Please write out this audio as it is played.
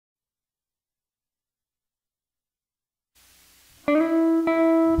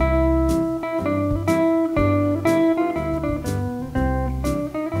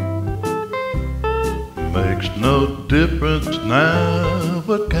no difference now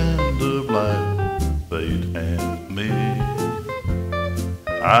what kind of life fate hands me.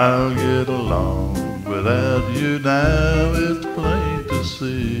 I'll get along without you now, it's plain to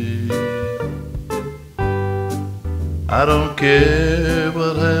see. I don't care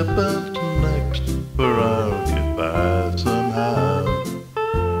what happens next, for I'll get by somehow.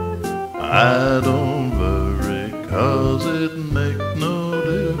 I don't worry, 'cause it makes no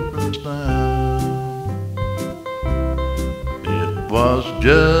difference now. It was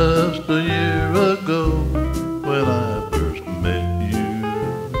just a year ago when I first met you.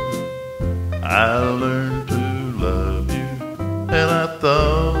 I learned to love you, and I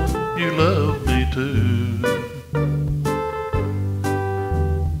thought you loved me too.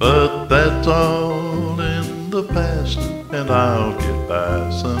 But that's all in the past, and I'll get by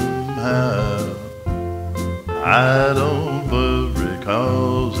somehow. I don't worry,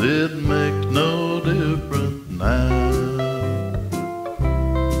 'cause it makes no difference now.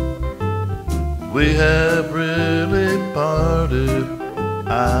 We have really parted,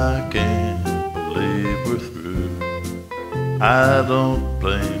 I can't believe we're through. I don't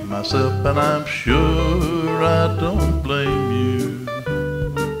blame myself, and I'm sure I don't blame you.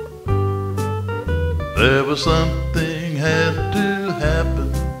 There was something had to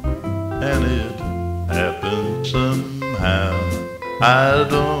happen, and it happened somehow. I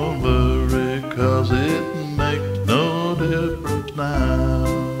don't worry, 'cause it makes no difference now.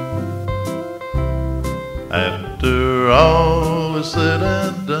 After all is said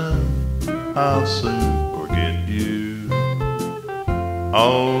and done, I'll soon forget you.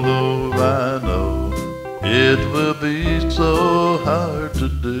 Although I know it will be so hard to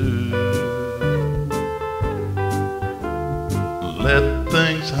do. Let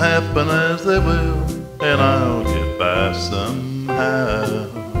things happen as they will, and I'll get by somehow.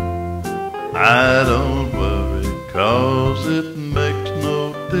 I don't worry, 'cause it makes no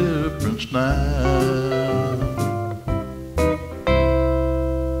difference now.